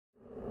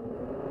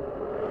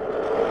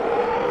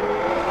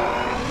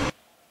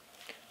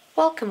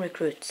Welcome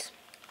recruits,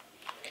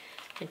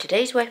 and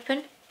today's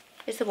weapon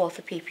is the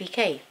Walther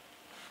PPK.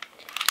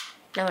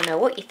 Now I know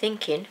what you're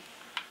thinking,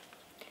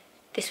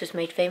 this was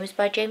made famous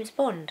by James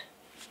Bond.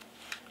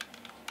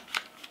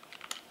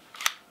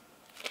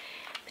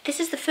 But this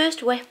is the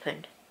first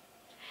weapon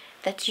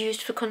that's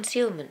used for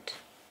concealment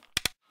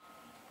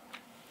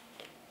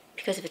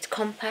because of its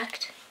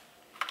compact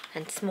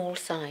and small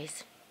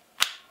size.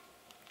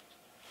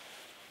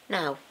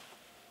 Now,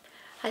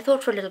 I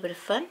thought for a little bit of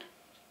fun,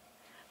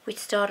 we'd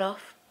start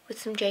off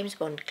with some James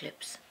Bond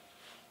clips.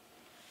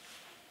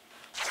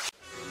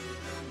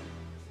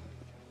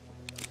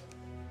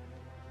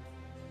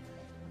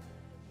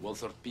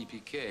 Walther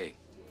PPK,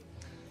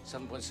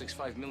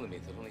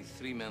 7.65mm. Only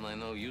 3 men I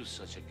know use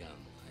such a gun.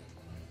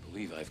 I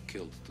believe I've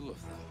killed 2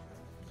 of them.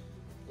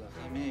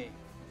 Lucky me.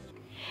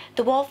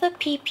 The Walther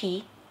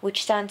PP,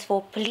 which stands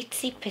for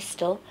Politie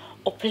Pistol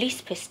or Police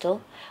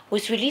Pistol,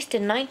 was released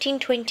in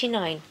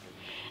 1929,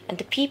 and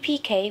the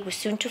PPK was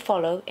soon to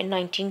follow in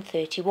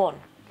 1931.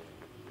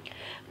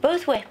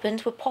 Both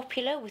weapons were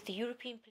popular with the European